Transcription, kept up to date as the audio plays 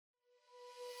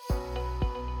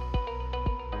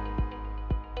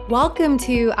Welcome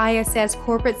to ISS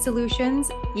Corporate Solutions,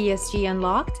 ESG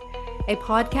Unlocked, a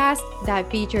podcast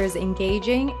that features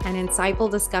engaging and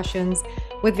insightful discussions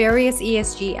with various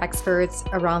ESG experts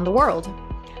around the world.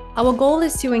 Our goal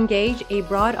is to engage a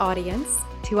broad audience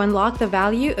to unlock the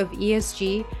value of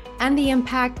ESG and the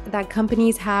impact that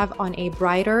companies have on a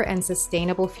brighter and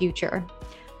sustainable future.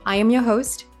 I am your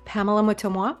host, Pamela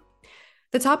Mutumwa.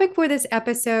 The topic for this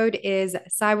episode is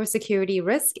cybersecurity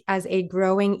risk as a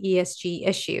growing ESG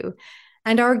issue.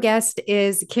 And our guest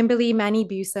is Kimberly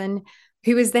Manibusan,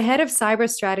 who is the head of cyber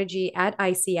strategy at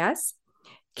ICS.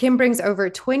 Kim brings over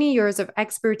 20 years of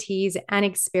expertise and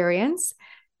experience.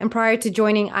 And prior to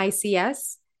joining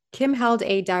ICS, Kim held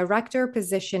a director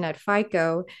position at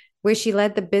FICO, where she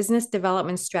led the business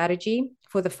development strategy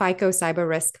for the FICO cyber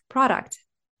risk product.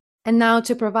 And now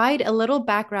to provide a little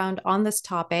background on this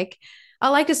topic, I'd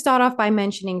like to start off by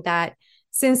mentioning that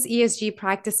since ESG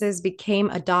practices became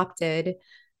adopted,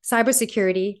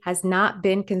 cybersecurity has not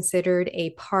been considered a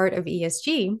part of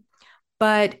ESG.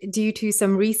 But due to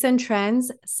some recent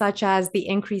trends, such as the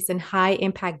increase in high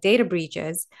impact data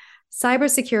breaches,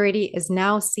 cybersecurity is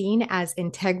now seen as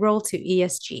integral to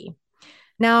ESG.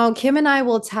 Now, Kim and I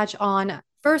will touch on,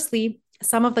 firstly,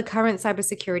 some of the current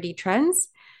cybersecurity trends.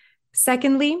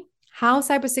 Secondly, how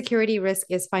cybersecurity risk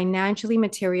is financially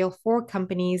material for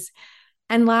companies.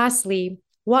 And lastly,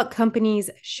 what companies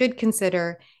should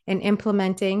consider in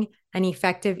implementing an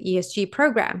effective ESG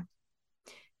program.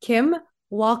 Kim,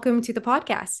 welcome to the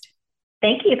podcast.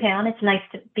 Thank you, Pam. It's nice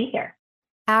to be here.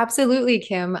 Absolutely,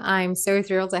 Kim. I'm so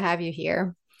thrilled to have you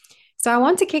here. So I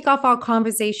want to kick off our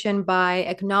conversation by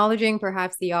acknowledging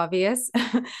perhaps the obvious,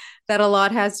 that a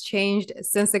lot has changed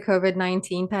since the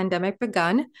COVID-19 pandemic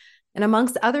begun. And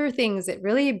amongst other things, it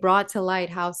really brought to light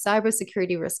how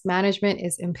cybersecurity risk management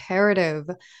is imperative.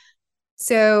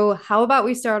 So how about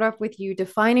we start off with you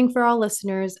defining for our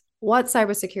listeners what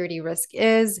cybersecurity risk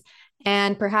is,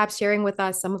 and perhaps sharing with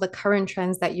us some of the current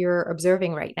trends that you're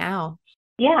observing right now.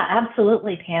 Yeah,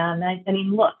 absolutely, Pam. I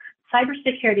mean, look,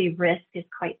 cybersecurity risk is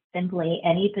quite simply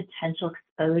any potential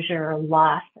exposure or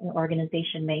loss an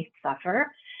organization may suffer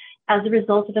as a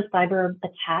result of a cyber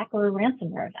attack or a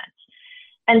ransomware event.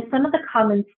 And some of the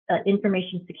common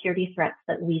information security threats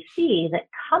that we see that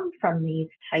come from these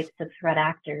types of threat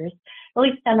actors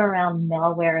really stem around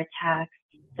malware attacks,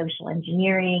 social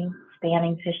engineering,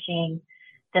 spamming, phishing,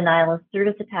 denial of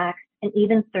service attacks, and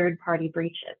even third-party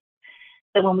breaches.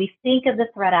 So when we think of the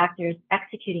threat actors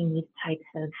executing these types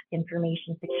of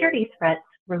information security threats,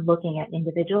 we're looking at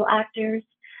individual actors,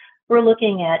 we're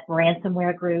looking at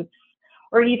ransomware groups,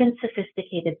 or even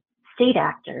sophisticated state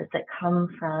actors that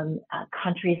come from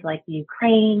countries like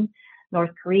Ukraine,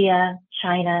 North Korea,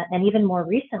 China, and even more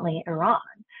recently, Iran.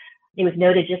 It was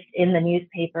noted just in the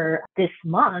newspaper this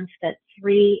month that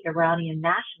 3 Iranian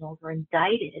nationals were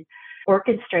indicted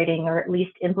orchestrating, or at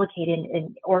least implicated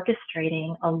in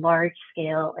orchestrating, a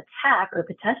large-scale attack or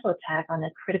potential attack on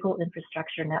a critical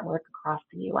infrastructure network across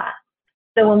the U.S.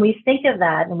 So when we think of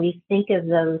that and we think of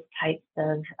those types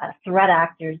of threat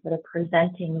actors that are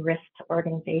presenting risk to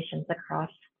organizations across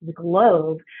the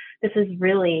globe, this is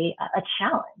really a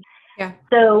challenge. Yeah.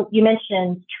 So you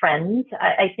mentioned trends.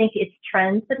 I think it's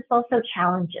trends, but it's also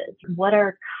challenges. What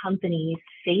are companies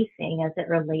facing as it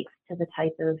relates to the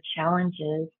type of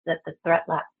challenges that the threat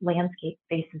landscape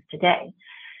faces today?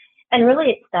 And really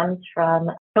it stems from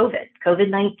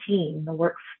COVID-19, the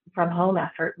work from home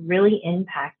effort really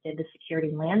impacted the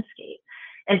security landscape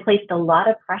and placed a lot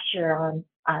of pressure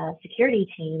on security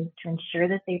teams to ensure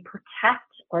that they protect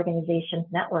organizations'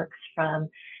 networks from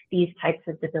these types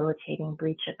of debilitating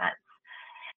breach events.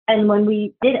 And when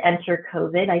we did enter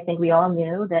COVID, I think we all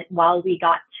knew that while we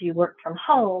got to work from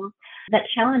home, that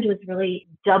challenge was really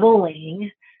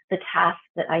doubling the tasks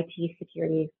that IT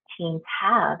security teams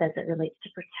have as it relates to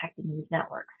protecting these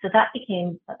networks. So that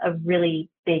became a really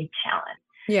big challenge.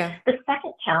 Yeah. The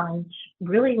second challenge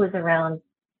really was around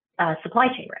supply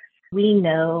chain risk. We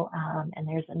know, and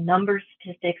there's a number of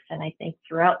statistics, and I think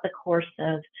throughout the course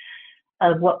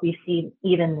of what we see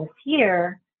even this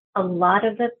year, a lot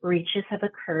of the breaches have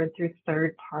occurred through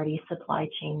third-party supply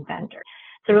chain vendors.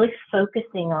 So really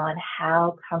focusing on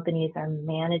how companies are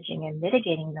managing and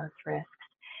mitigating those risks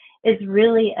is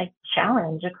really a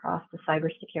challenge across the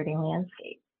cybersecurity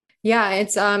landscape. Yeah,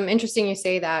 it's interesting you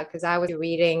say that, because I was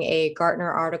reading a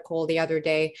Gartner article the other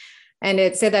day, and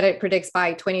it said that it predicts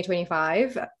by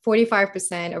 2025,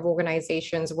 45% of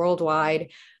organizations worldwide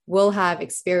will have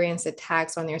experienced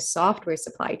attacks on their software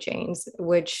supply chains,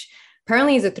 which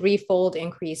apparently is a 3-fold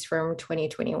increase from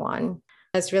 2021.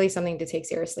 That's really something to take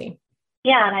seriously.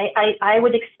 Yeah, and I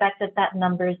would expect that that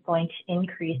number is going to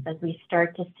increase as we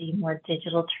start to see more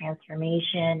digital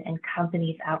transformation and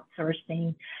companies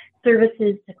outsourcing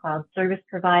services to cloud service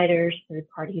providers,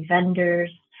 third-party vendors.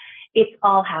 It's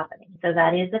all happening. So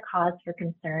that is a cause for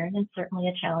concern and certainly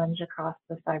a challenge across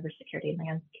the cybersecurity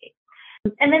landscape.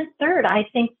 And then third, I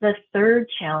think the third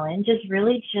challenge is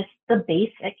really just the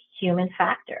basic human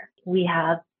factor. We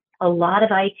have a lot of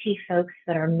IT folks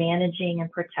that are managing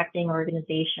and protecting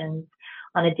organizations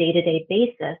on a day-to-day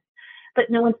basis, but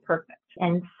no one's perfect.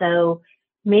 And so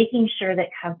making sure that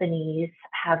companies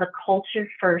have a culture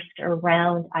first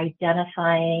around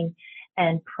identifying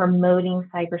and promoting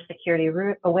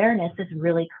cybersecurity awareness is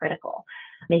really critical.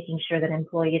 Making sure that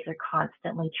employees are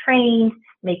constantly trained,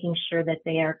 making sure that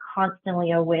they are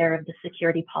constantly aware of the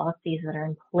security policies that are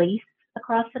in place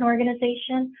across an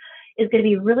organization is going to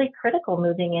be really critical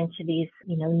moving into these,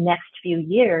 next few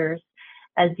years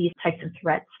as these types of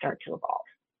threats start to evolve.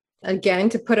 Again,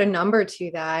 to put a number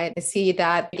to that, I see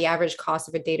that the average cost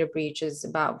of a data breach is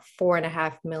about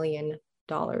 $4.5 million.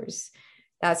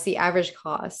 That's the average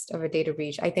cost of a data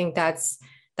breach. I think that's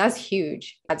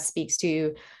huge. That speaks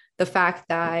to the fact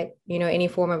that, any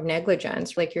form of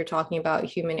negligence, like you're talking about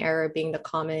human error being the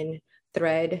common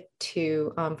thread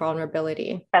to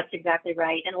vulnerability. That's exactly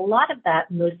right. And a lot of that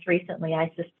most recently,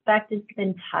 I suspect, has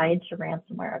been tied to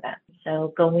ransomware events.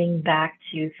 So going back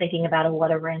to thinking about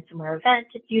what a ransomware event,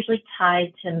 it's usually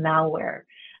tied to malware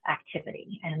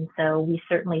activity. And so we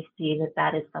certainly see that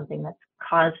that is something that's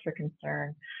cause for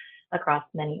concern across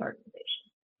many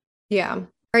organizations. Yeah. All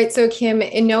right. So Kim,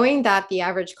 in knowing that the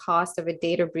average cost of a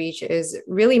data breach is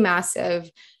really massive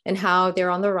and how they're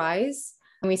on the rise,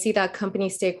 and we see that company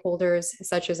stakeholders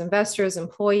such as investors,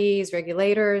 employees,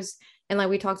 regulators, and like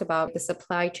we talked about, the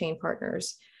supply chain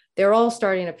partners, they're all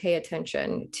starting to pay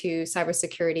attention to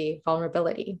cybersecurity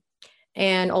vulnerability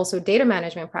and also data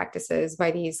management practices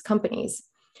by these companies.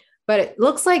 But it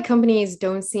looks like companies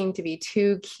don't seem to be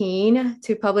too keen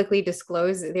to publicly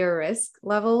disclose their risk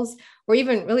levels or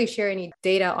even really share any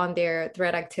data on their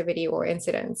threat activity or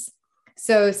incidents.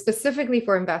 So specifically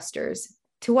for investors,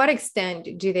 to what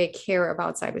extent do they care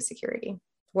about cybersecurity?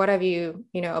 What have you,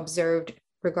 observed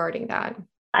regarding that?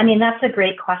 I mean, that's a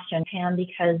great question, Pam,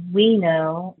 because we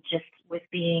know just with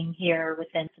being here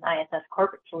within ISS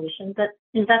Corporate Solutions that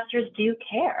investors do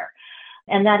care.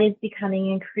 And that is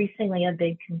becoming increasingly a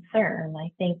big concern.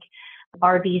 I think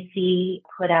RBC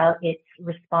put out its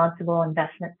responsible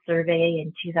investment survey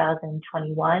in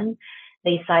 2021.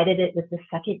 They cited it as the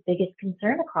second biggest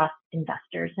concern across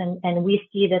investors. And we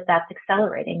see that that's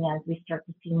accelerating as we start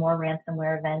to see more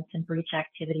ransomware events and breach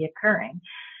activity occurring.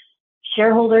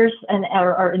 Shareholders and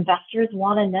our investors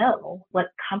want to know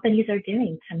what companies are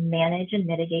doing to manage and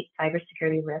mitigate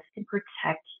cybersecurity risk and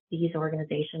protect these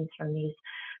organizations from these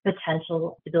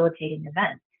potential debilitating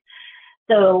events.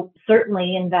 So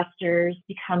certainly investors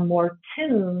become more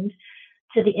tuned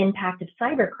to the impact of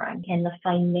cybercrime and the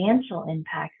financial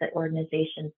impact that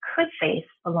organizations could face,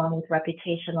 along with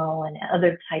reputational and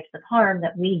other types of harm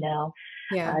that we know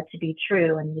to be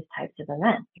true in these types of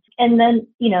events. And then,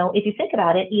 if you think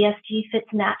about it, ESG fits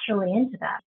naturally into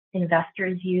that.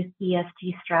 Investors use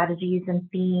ESG strategies and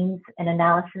themes and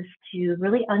analysis to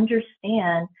really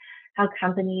understand how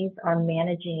companies are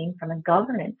managing, from a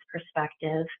governance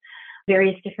perspective,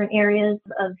 various different areas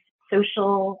of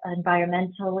social,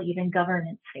 environmental, even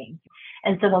governance themes.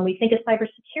 And so when we think of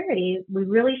cybersecurity, we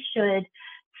really should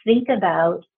think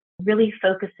about really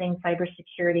focusing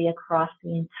cybersecurity across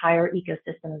the entire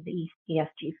ecosystem of the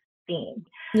ESG theme.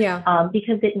 Yeah.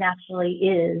 Because it naturally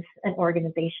is an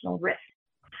organizational risk.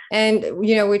 And,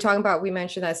 we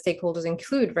mentioned that stakeholders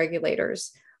include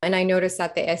regulators. And I noticed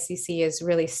that the SEC is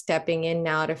really stepping in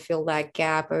now to fill that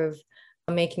gap of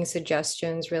making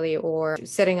suggestions really, or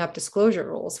setting up disclosure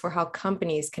rules for how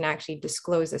companies can actually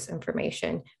disclose this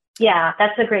information. Yeah,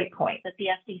 that's a great point, that the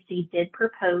SEC did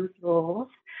propose rules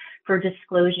for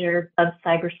disclosure of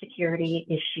cybersecurity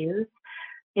issues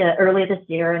earlier this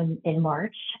year in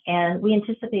March. And we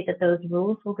anticipate that those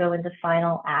rules will go into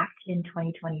final act in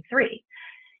 2023.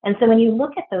 And so when you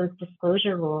look at those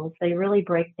disclosure rules, they really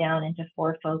break down into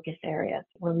 4 focus areas.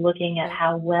 We're looking at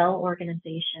how well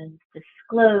organizations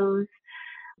disclose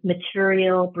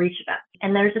material breach events.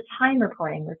 And there's a time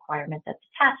reporting requirement that's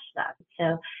attached to that.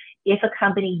 So if a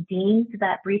company deems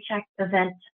that breach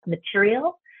event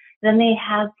material, then they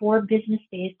have 4 business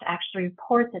days to actually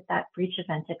report that that breach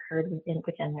event occurred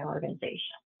within their organization.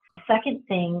 The second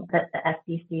thing that the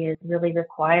SEC is really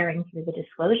requiring through the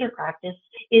disclosure practice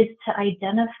is to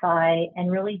identify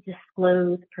and really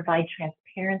disclose, provide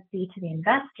transparency to the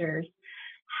investors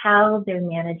how they're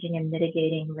managing and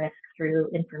mitigating risk through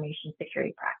information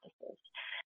security practices.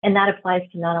 And that applies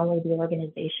to not only the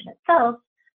organization itself,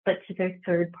 but to their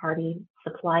third-party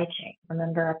supply chain.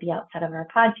 Remember, at the outset of our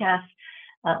podcast,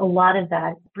 a lot of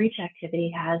that breach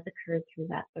activity has occurred through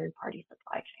that third-party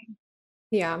supply chain.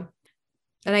 Yeah.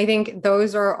 And I think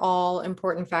those are all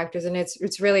important factors. And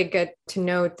it's really good to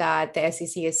note that the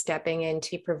SEC is stepping in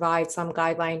to provide some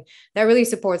guideline that really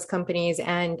supports companies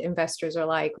and investors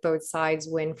alike. Both sides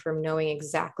win from knowing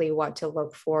exactly what to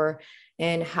look for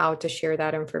and how to share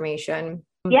that information.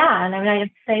 Yeah, and I mean, I'd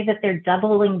say that they're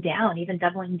doubling down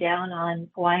on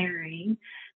requiring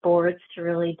boards to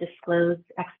really disclose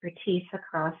expertise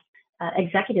across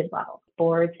executive level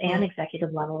boards and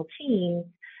executive level teams.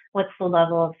 What's the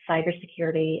level of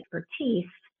cybersecurity expertise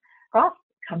across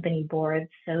company boards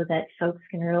so that folks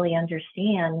can really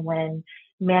understand when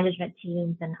management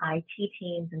teams and IT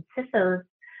teams and CISOs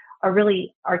are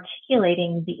really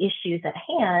articulating the issues at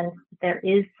hand, there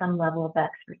is some level of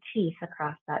expertise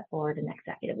across that board and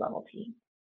executive level team.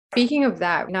 Speaking of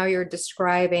that, now you're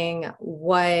describing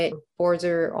what boards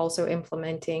are also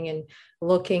implementing and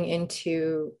looking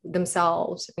into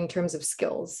themselves in terms of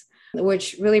skills,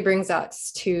 which really brings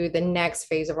us to the next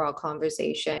phase of our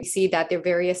conversation. We see that there are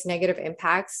various negative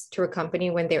impacts to a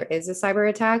company when there is a cyber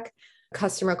attack.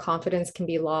 Customer confidence can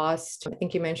be lost. I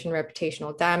think you mentioned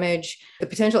reputational damage, the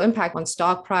potential impact on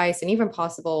stock price, and even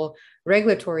possible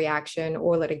regulatory action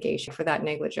or litigation for that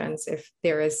negligence, if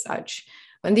there is such.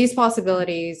 And these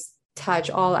possibilities touch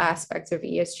all aspects of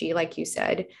ESG, like you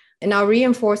said. And now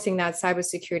reinforcing that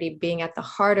cybersecurity being at the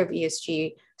heart of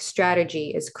ESG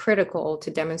strategy is critical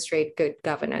to demonstrate good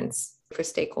governance for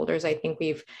stakeholders. I think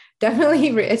we've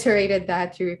definitely reiterated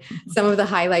that through some of the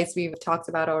highlights we've talked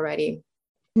about already.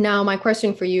 Now, my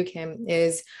question for you, Kim,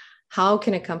 is how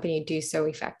can a company do so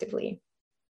effectively?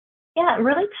 Yeah, it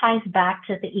really ties back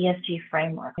to the ESG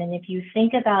framework. And if you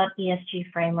think about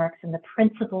ESG frameworks and the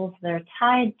principles that are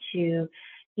tied to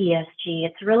ESG,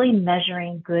 it's really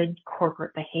measuring good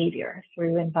corporate behavior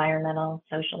through environmental,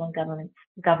 social, and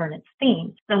governance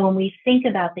themes. So when we think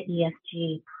about the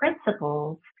ESG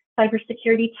principles,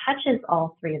 cybersecurity touches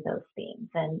all three of those themes.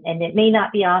 And it may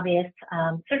not be obvious,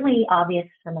 certainly obvious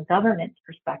from a governance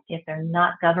perspective. They're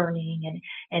not governing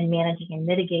and managing and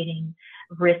mitigating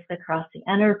risk across the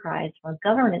enterprise from a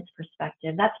governance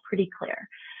perspective. That's pretty clear.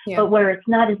 Yeah. But where it's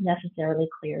not as necessarily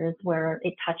clear is where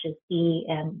it touches E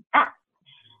and F.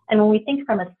 And when we think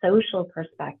from a social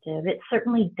perspective, it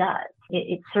certainly does.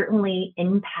 It certainly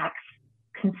impacts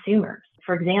consumers.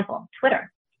 For example,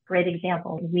 Twitter. Great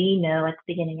example. We know at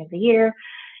the beginning of the year,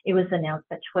 it was announced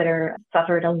that Twitter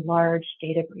suffered a large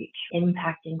data breach,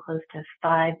 impacting close to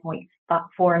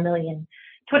 5.4 million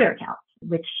Twitter accounts,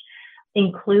 which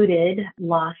included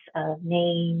loss of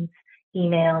names,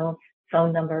 emails,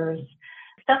 phone numbers,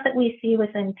 stuff that we see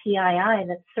within PII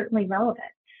that's certainly relevant.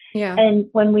 Yeah. And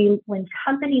when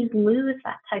companies lose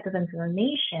that type of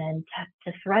information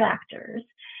to threat actors,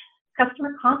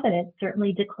 customer confidence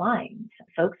certainly declines.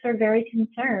 Folks are very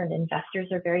concerned. Investors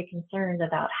are very concerned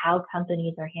about how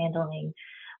companies are handling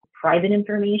private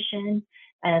information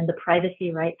and the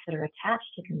privacy rights that are attached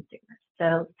to consumers.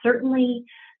 So certainly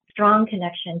strong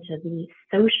connection to the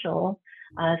social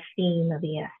theme of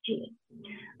ESG.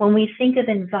 When we think of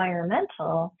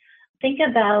environmental, think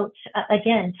about,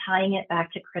 again, tying it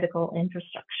back to critical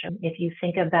infrastructure. If you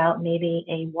think about maybe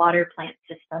a water plant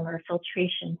system or a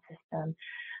filtration system,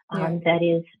 that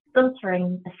is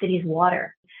filtering a city's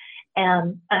water.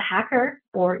 A hacker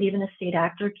or even a state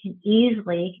actor can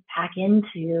easily hack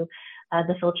into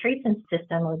the filtration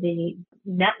system or the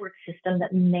network system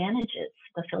that manages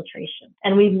the filtration.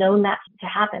 And we've known that to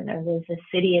happen. There was a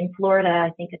city in Florida,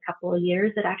 I think a couple of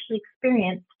years, that actually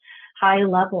experienced high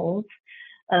levels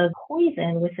of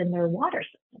poison within their water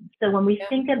system. So when we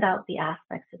think about the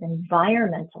aspects of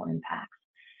environmental impacts,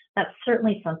 that's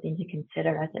certainly something to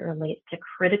consider as it relates to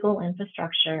critical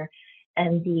infrastructure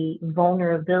and the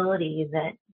vulnerability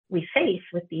that we face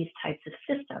with these types of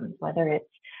systems, whether it's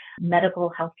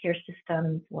medical healthcare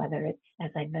systems, whether it's,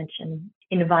 as I mentioned,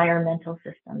 environmental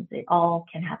systems. They all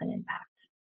can have an impact.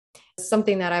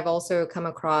 Something that I've also come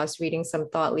across reading some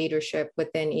thought leadership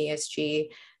within ESG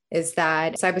is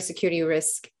that cybersecurity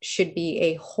risk should be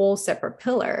a whole separate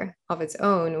pillar of its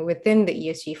own within the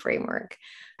ESG framework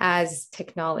as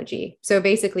technology. So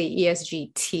basically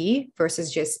ESGT versus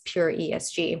just pure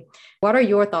ESG. What are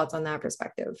your thoughts on that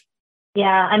perspective?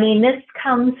 Yeah, I mean, this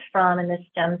comes from, and this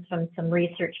stems from some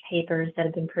research papers that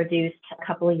have been produced a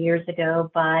couple of years ago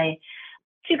by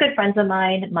two good friends of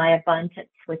mine, Maya Bunt at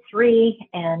Swiss Re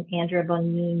and Andrea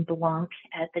Bonin Blanc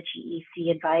at the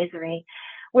GEC Advisory,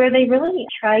 where they really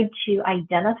tried to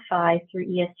identify through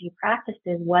ESG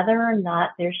practices whether or not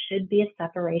there should be a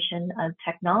separation of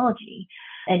technology,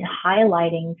 and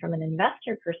highlighting from an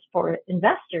investor for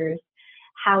investors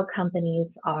how companies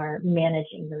are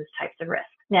managing those types of risks.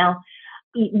 Now,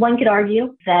 one could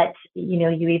argue that you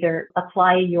either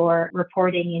apply your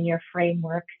reporting in your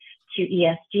framework to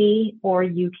ESG, or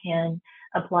you can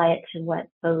apply it to what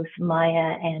both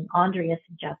Maya and Andrea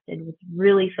suggested, was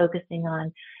really focusing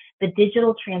on the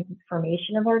digital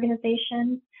transformation of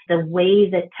organizations, the way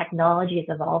that technology is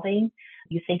evolving.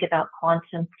 You think about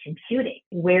quantum computing,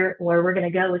 where we're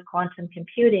going to go with quantum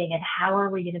computing, and how are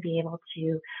we going to be able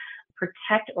to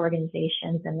protect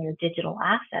organizations and their digital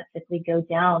assets if we go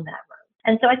down that road.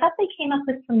 And so I thought they came up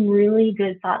with some really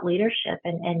good thought leadership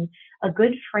and a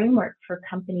good framework for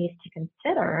companies to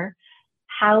consider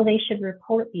how they should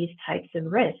report these types of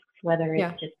risks, whether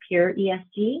it's just pure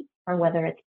ESG or whether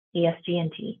it's ESG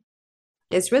and T.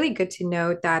 It's really good to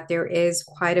note that there is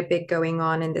quite a bit going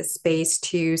on in this space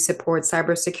to support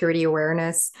cybersecurity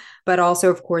awareness, but also,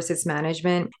 of course, its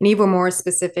management, and even more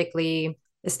specifically,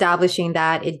 establishing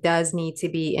that it does need to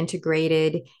be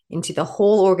integrated into the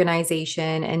whole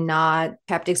organization and not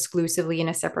kept exclusively in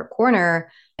a separate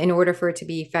corner in order for it to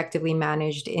be effectively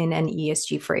managed in an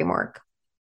ESG framework.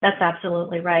 That's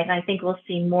absolutely right. And I think we'll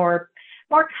see more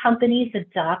companies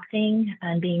adopting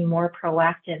and being more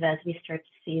proactive as we start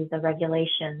to see the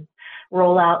regulations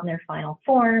roll out in their final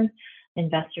form.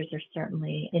 Investors are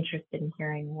certainly interested in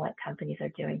hearing what companies are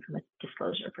doing from a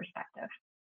disclosure perspective.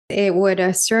 It would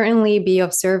certainly be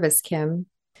of service, Kim.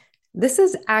 This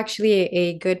is actually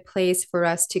a good place for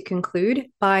us to conclude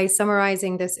by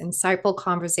summarizing this insightful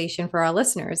conversation for our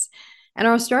listeners. And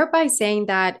I'll start by saying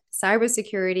that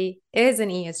cybersecurity is an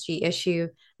ESG issue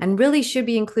and really should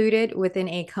be included within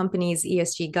a company's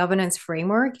ESG governance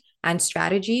framework and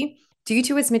strategy due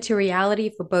to its materiality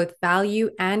for both value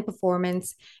and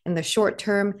performance in the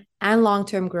short-term and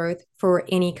long-term growth for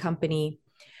any company.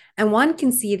 And one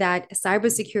can see that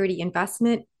cybersecurity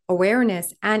investment,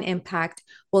 awareness, and impact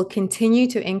will continue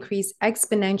to increase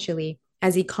exponentially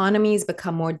as economies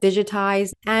become more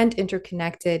digitized and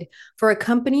interconnected for a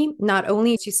company not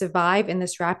only to survive in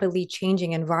this rapidly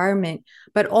changing environment,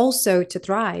 but also to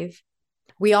thrive.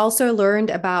 We also learned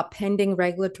about pending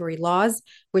regulatory laws,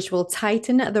 which will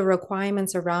tighten the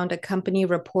requirements around a company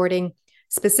reporting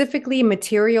specifically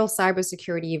material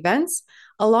cybersecurity events,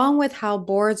 along with how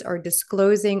boards are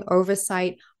disclosing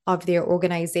oversight of their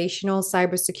organizational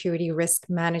cybersecurity risk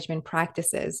management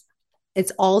practices.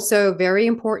 It's also very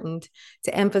important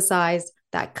to emphasize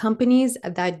that companies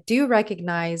that do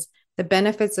recognize the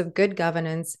benefits of good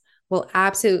governance will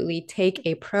absolutely take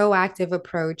a proactive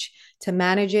approach to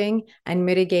managing and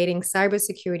mitigating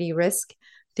cybersecurity risk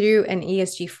through an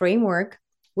ESG framework,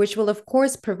 which will, of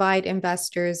course, provide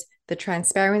investors the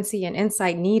transparency and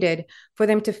insight needed for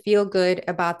them to feel good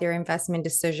about their investment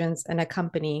decisions in a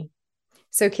company.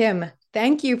 So, Kim,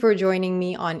 thank you for joining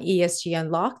me on ESG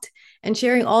Unlocked and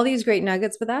sharing all these great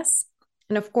nuggets with us.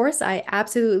 And of course, I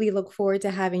absolutely look forward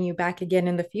to having you back again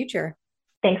in the future.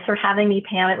 Thanks for having me,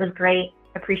 Pam. It was great.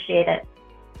 Appreciate it.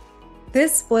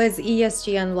 This was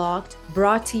ESG Unlocked,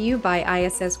 brought to you by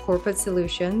ISS Corporate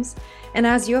Solutions. And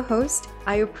as your host,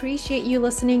 I appreciate you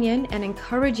listening in and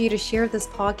encourage you to share this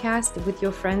podcast with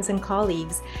your friends and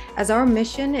colleagues, as our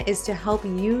mission is to help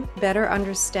you better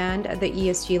understand the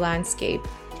ESG landscape.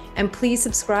 And please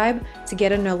subscribe to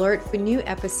get an alert for new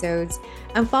episodes,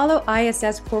 and follow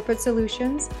ISS Corporate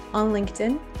Solutions on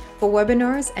LinkedIn for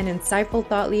webinars and insightful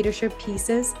thought leadership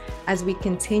pieces as we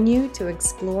continue to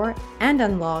explore and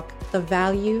unlock the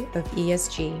value of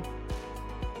ESG.